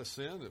it's not a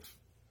sin. If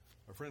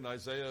our friend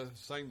Isaiah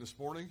sang this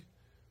morning,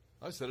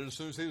 I said it as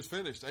soon as he was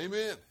finished.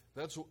 Amen.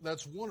 That's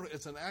wonderful.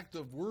 It's an act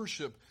of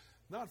worship,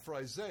 not for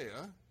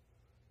Isaiah,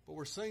 but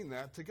we're saying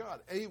that to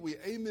God. We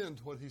amen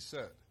to what he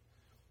said.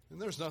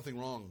 And there's nothing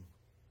wrong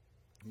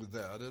with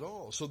that at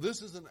all. So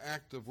this is an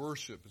act of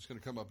worship. It's going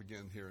to come up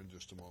again here in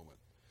just a moment.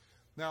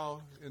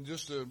 Now, in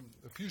just a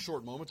few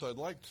short moments, I'd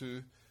like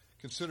to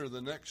consider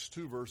the next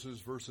two verses,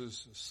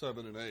 verses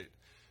 7 and 8,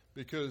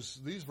 because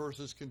these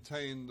verses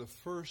contain the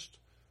first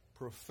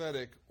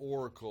prophetic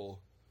oracle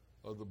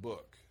of the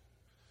book.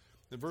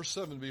 In verse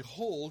 7,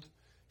 behold,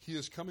 he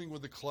is coming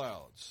with the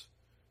clouds,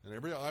 and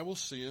every eye will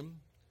see him,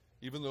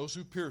 even those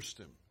who pierced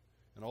him,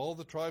 and all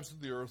the tribes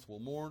of the earth will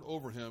mourn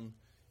over him.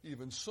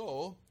 Even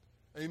so,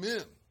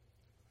 amen.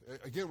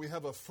 Again, we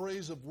have a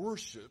phrase of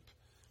worship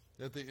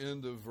at the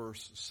end of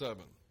verse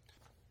 7.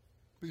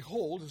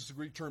 Behold is the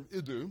Greek term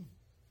idou,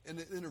 and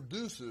it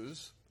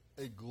introduces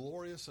a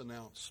glorious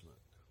announcement.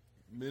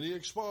 Many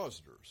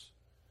expositors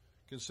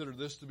consider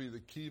this to be the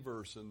key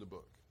verse in the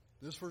book.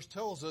 This verse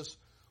tells us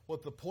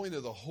what the point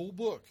of the whole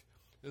book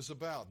is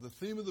about. The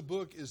theme of the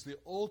book is the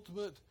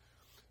ultimate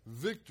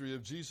victory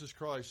of Jesus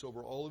Christ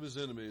over all of his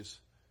enemies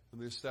and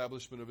the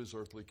establishment of his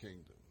earthly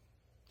kingdom.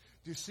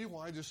 Do you see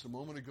why just a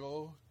moment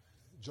ago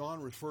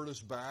John referred us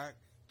back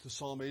to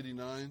Psalm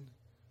 89?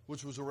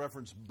 which was a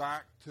reference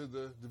back to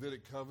the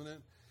Davidic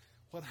covenant.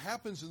 What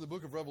happens in the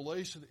book of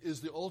Revelation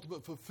is the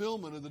ultimate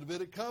fulfillment of the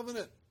Davidic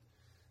covenant.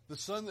 The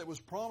Son that was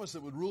promised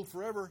that would rule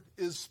forever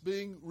is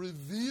being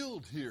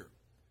revealed here.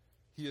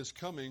 He is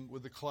coming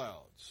with the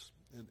clouds,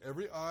 and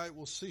every eye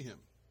will see him,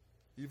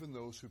 even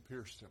those who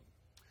pierced him.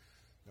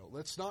 Now,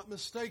 let's not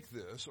mistake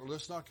this, or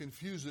let's not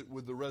confuse it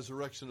with the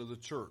resurrection of the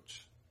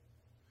church.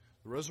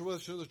 The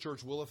resurrection of the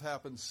church will have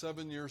happened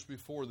 7 years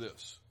before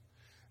this.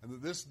 And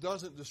that this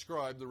doesn't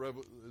describe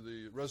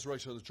the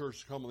resurrection of the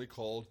church commonly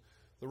called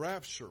the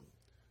rapture.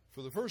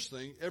 For the first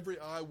thing, every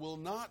eye will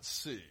not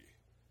see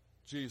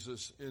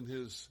Jesus in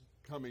his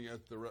coming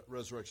at the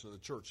resurrection of the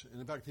church. And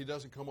in fact, he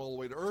doesn't come all the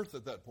way to earth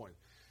at that point.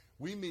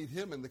 We meet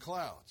him in the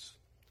clouds.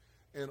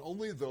 And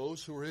only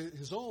those who are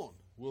his own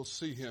will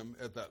see him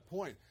at that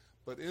point.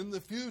 But in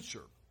the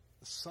future,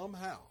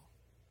 somehow,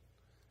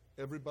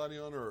 everybody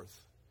on earth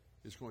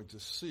is going to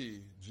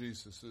see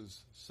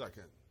Jesus'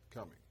 second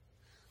coming.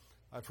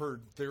 I've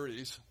heard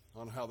theories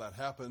on how that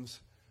happens.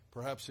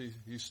 Perhaps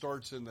he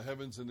starts in the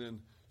heavens and then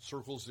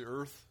circles the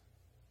earth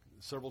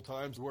several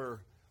times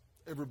where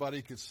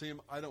everybody could see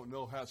him. I don't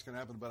know how it's going to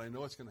happen, but I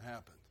know it's going to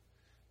happen.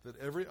 That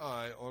every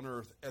eye on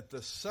earth at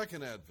the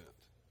second advent,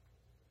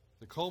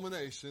 the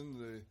culmination,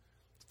 the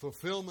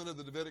fulfillment of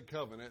the Davidic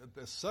covenant, at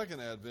the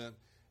second advent,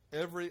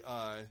 every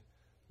eye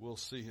will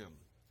see him.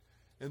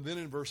 And then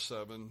in verse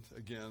 7,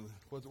 again,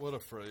 what a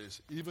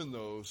phrase, even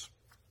those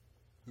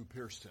who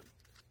pierced him.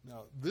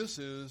 Now, this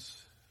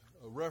is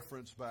a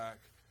reference back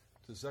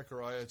to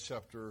Zechariah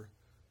chapter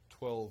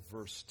 12,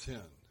 verse 10.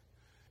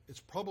 It's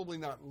probably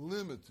not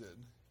limited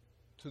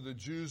to the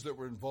Jews that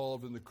were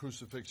involved in the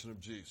crucifixion of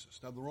Jesus.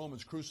 Now, the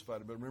Romans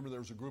crucified him, but remember there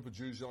was a group of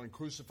Jews yelling,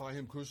 "Crucify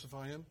him,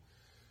 crucify him."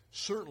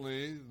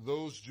 Certainly,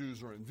 those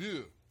Jews are in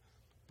view.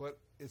 But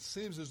it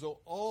seems as though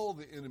all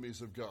the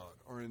enemies of God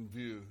are in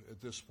view at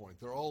this point.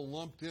 They're all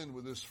lumped in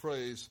with this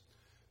phrase,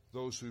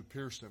 those who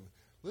pierced him.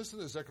 Listen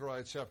to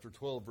Zechariah chapter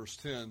 12, verse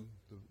 10,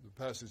 the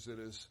passage that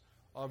is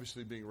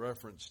obviously being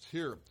referenced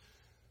here.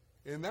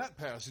 In that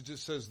passage, it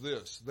says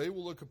this, "They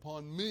will look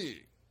upon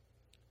me."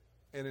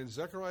 And in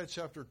Zechariah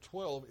chapter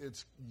 12,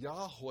 it's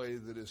Yahweh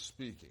that is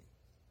speaking.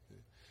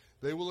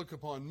 "They will look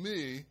upon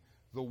me,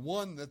 the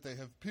one that they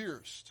have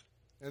pierced.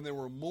 And they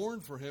will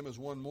mourn for him as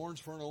one mourns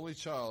for an only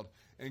child,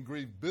 and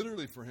grieve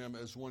bitterly for him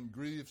as one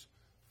grieves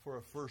for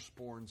a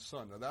firstborn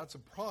son." Now that's a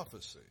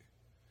prophecy.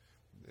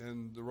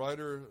 And the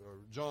writer,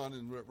 John,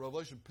 in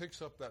Revelation,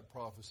 picks up that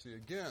prophecy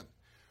again.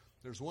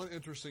 There's one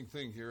interesting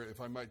thing here, if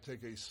I might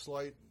take a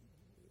slight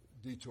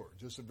detour,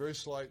 just a very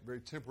slight,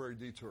 very temporary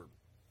detour.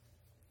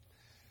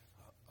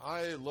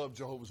 I love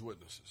Jehovah's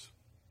Witnesses.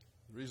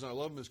 The reason I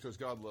love them is because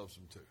God loves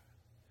them too.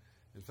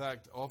 In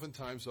fact,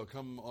 oftentimes they'll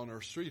come on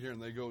our street here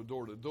and they go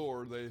door to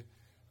door.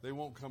 They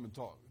won't come and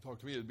talk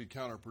to me. It'd be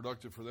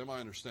counterproductive for them. I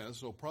understand.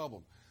 It's no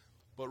problem.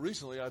 But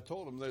recently I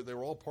told them they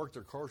were all parked,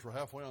 their cars were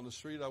halfway on the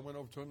street. I went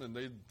over to them and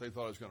they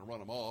thought I was going to run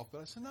them off.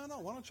 But I said, no,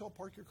 why don't you all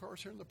park your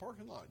cars here in the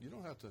parking lot? You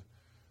don't have to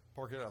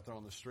park it out there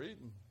on the street.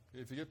 And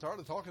if you get tired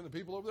of talking to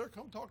people over there,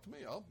 come talk to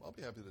me. I'll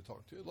be happy to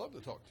talk to you. I'd love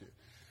to talk to you.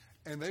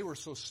 And they were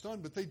so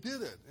stunned, but they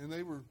did it. And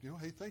they were,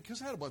 hey,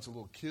 because I had a bunch of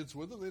little kids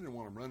with them. They didn't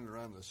want them running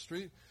around the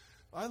street.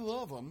 I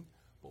love them,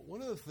 but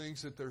one of the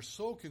things that they're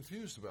so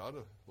confused about,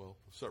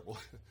 several,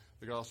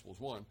 the gospel is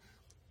one,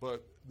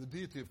 but the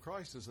deity of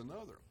Christ is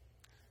another.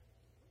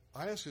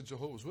 I asked a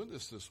Jehovah's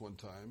Witness this one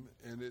time,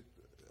 and it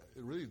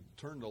really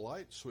turned the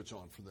light switch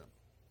on for them.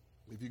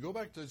 If you go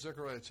back to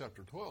Zechariah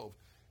chapter 12,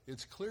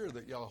 it's clear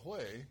that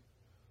Yahweh,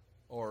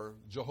 or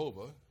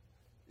Jehovah,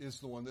 is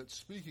the one that's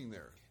speaking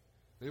there.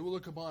 They will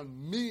look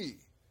upon me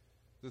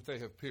that they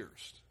have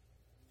pierced.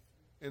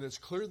 And it's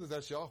clear that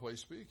that's Yahweh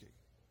speaking.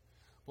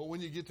 But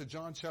when you get to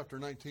John chapter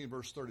 19,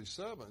 verse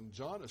 37,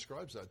 John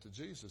ascribes that to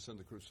Jesus in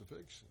the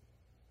crucifixion.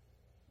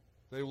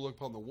 They will look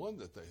upon the one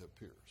that they have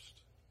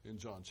pierced in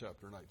John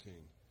chapter 19,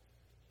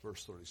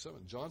 verse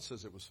 37. John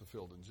says it was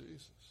fulfilled in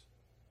Jesus.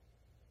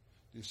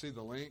 Do you see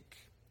the link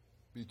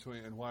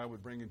between, and why I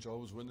would bring in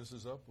Jehovah's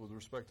Witnesses up with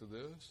respect to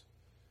this?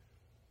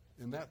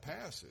 In that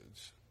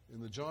passage, in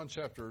the John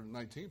chapter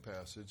 19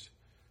 passage,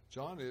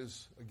 John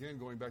is, again,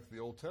 going back to the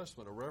Old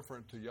Testament, a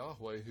reference to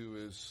Yahweh, who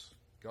is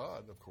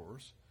God, of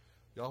course.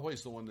 Yahweh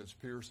is the one that's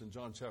pierced. In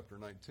John chapter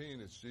 19,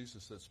 it's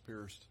Jesus that's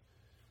pierced.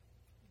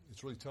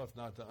 It's really tough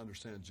not to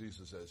understand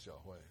Jesus as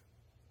Yahweh.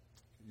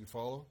 You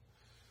follow?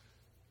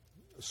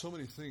 So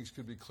many things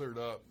could be cleared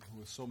up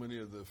with so many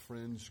of the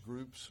fringe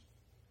groups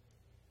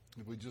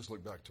if we just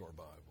look back to our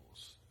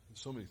Bibles.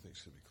 So many things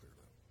could be cleared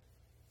up.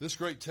 This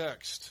great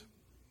text,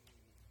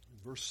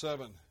 verse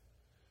 7,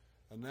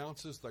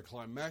 announces the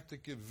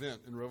climactic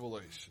event in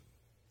Revelation,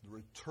 the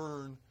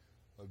return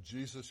of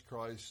Jesus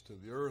Christ to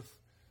the earth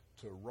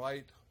to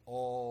right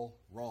all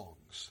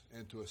wrongs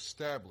and to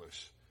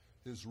establish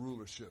his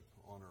rulership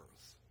on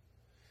earth.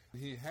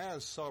 He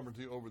has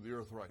sovereignty over the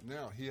earth right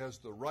now. He has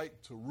the right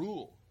to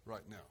rule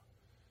right now.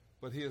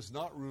 But he is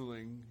not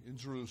ruling in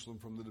Jerusalem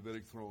from the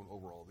Davidic throne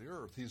over all the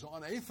earth. He's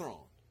on a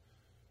throne.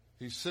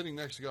 He's sitting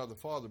next to God the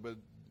Father, but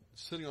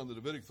sitting on the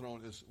Davidic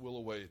throne will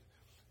await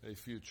a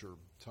future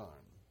time.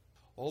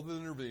 All that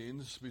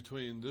intervenes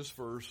between this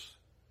verse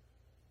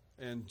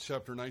and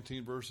chapter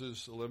 19,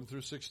 verses 11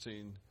 through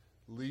 16,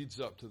 leads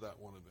up to that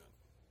one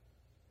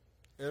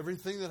event.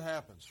 Everything that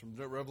happens from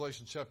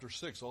Revelation chapter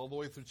 6 all the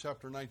way through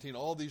chapter 19,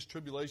 all these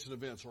tribulation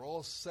events are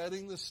all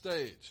setting the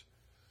stage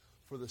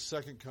for the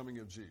second coming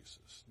of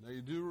Jesus. Now,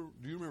 do you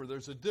remember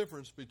there's a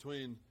difference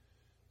between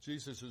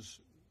Jesus'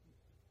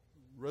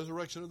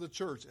 resurrection of the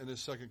church and his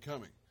second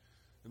coming.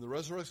 In the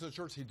resurrection of the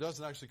church, he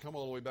doesn't actually come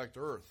all the way back to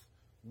earth.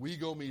 We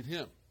go meet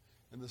him.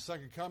 In the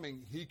second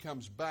coming, he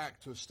comes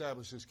back to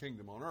establish his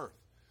kingdom on earth,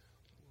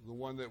 the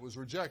one that was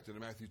rejected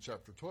in Matthew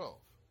chapter 12.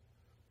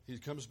 He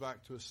comes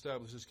back to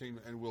establish his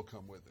kingdom, and we'll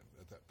come with him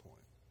at that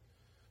point.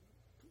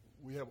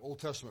 We have Old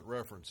Testament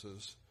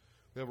references.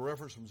 We have a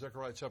reference from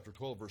Zechariah chapter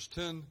 12, verse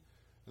 10, and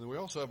then we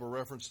also have a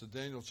reference to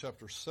Daniel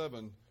chapter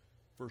 7,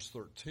 verse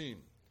 13.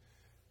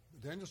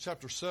 Daniel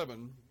chapter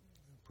 7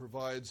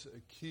 provides a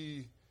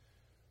key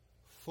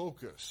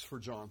focus for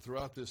John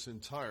throughout this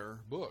entire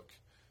book.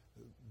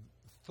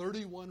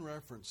 31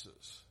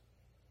 references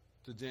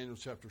to Daniel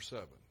chapter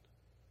 7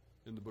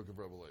 in the book of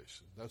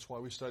Revelation. That's why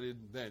we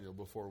studied Daniel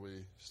before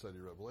we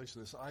studied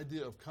Revelation. This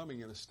idea of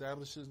coming and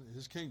establishing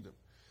his kingdom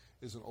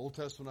is an Old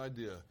Testament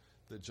idea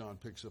that John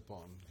picks up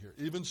on here.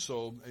 Even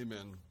so,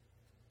 amen.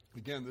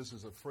 Again, this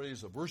is a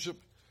phrase of worship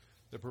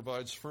that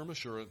provides firm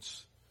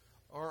assurance,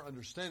 our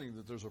understanding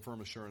that there's a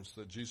firm assurance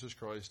that Jesus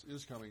Christ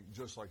is coming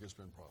just like it's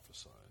been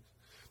prophesied.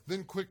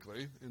 Then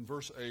quickly, in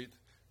verse 8,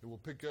 and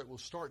we'll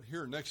start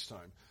here next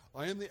time.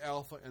 I am the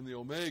Alpha and the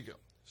Omega,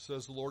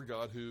 says the Lord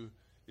God, who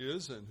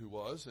is and who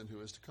was and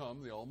who is to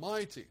come, the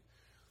Almighty.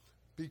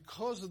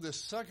 Because of this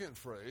second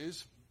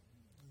phrase,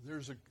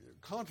 there's a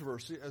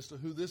controversy as to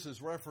who this is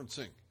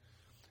referencing.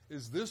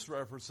 Is this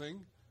referencing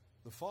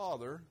the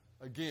Father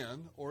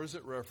again, or is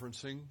it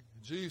referencing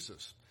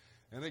Jesus?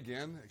 And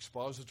again,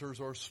 expositors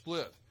are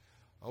split.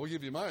 I will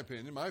give you my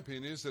opinion. My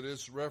opinion is that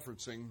it's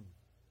referencing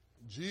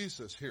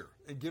Jesus here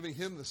and giving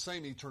him the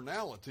same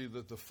eternality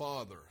that the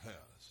Father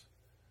has.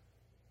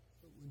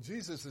 When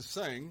Jesus is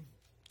saying,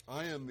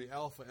 I am the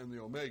Alpha and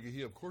the Omega,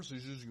 he, of course,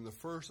 is using the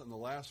first and the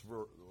last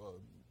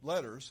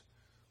letters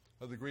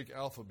of the Greek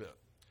alphabet.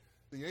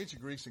 The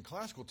ancient Greeks in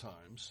classical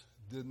times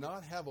did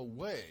not have a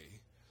way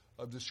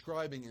of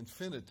describing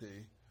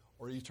infinity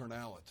or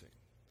eternality.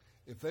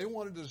 If they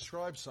wanted to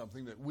describe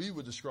something that we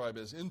would describe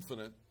as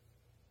infinite,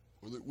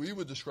 or that we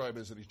would describe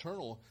as an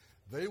eternal,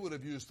 they would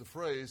have used the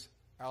phrase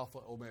Alpha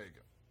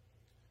Omega,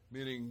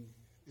 meaning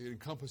it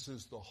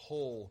encompasses the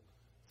whole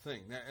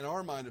thing. Now, in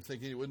our mind of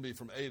thinking, it wouldn't be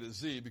from A to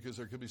Z because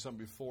there could be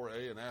something before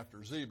A and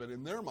after Z, but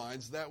in their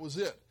minds, that was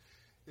it.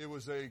 It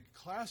was a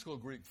classical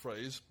Greek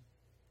phrase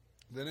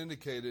that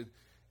indicated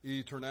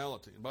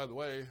eternality. And by the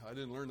way, I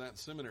didn't learn that in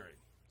seminary.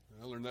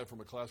 I learned that from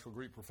a classical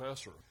Greek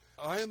professor.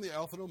 I am the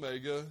Alpha and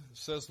Omega,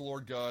 says the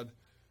Lord God,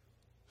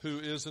 who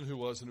is and who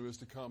was and who is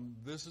to come.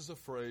 This is a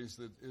phrase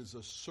that is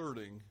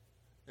asserting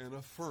and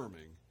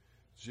affirming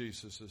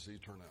Jesus'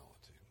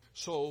 eternality.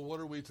 So what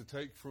are we to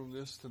take from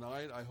this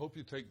tonight? I hope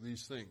you take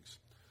these things.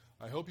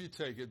 I hope you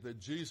take it that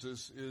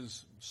Jesus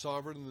is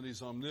sovereign and that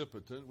he's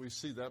omnipotent. We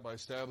see that by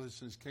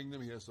establishing his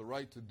kingdom. He has the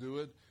right to do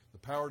it, the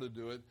power to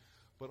do it,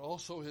 but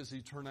also his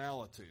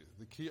eternality,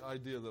 the key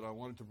idea that I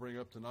wanted to bring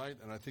up tonight,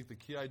 and I think the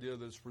key idea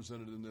that's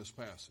presented in this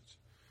passage.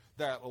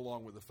 That,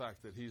 along with the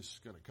fact that he's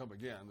going to come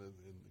again, and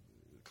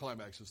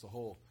climaxes the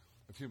whole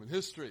of human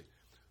history.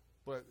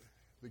 But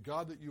the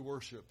God that you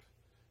worship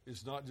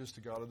is not just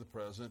a God of the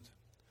present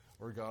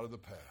or a God of the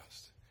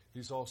past.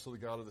 He's also the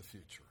God of the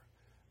future.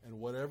 And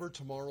whatever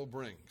tomorrow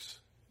brings,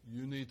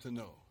 you need to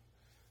know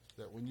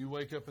that when you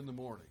wake up in the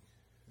morning,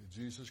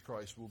 Jesus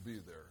Christ will be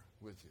there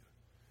with you.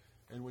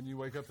 And when you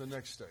wake up the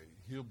next day,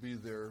 he'll be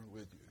there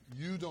with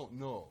you. You don't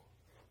know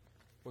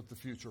what the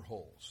future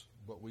holds,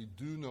 but we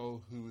do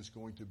know who is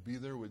going to be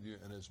there with you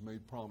and has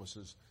made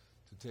promises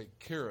to take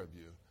care of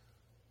you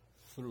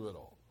through it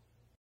all.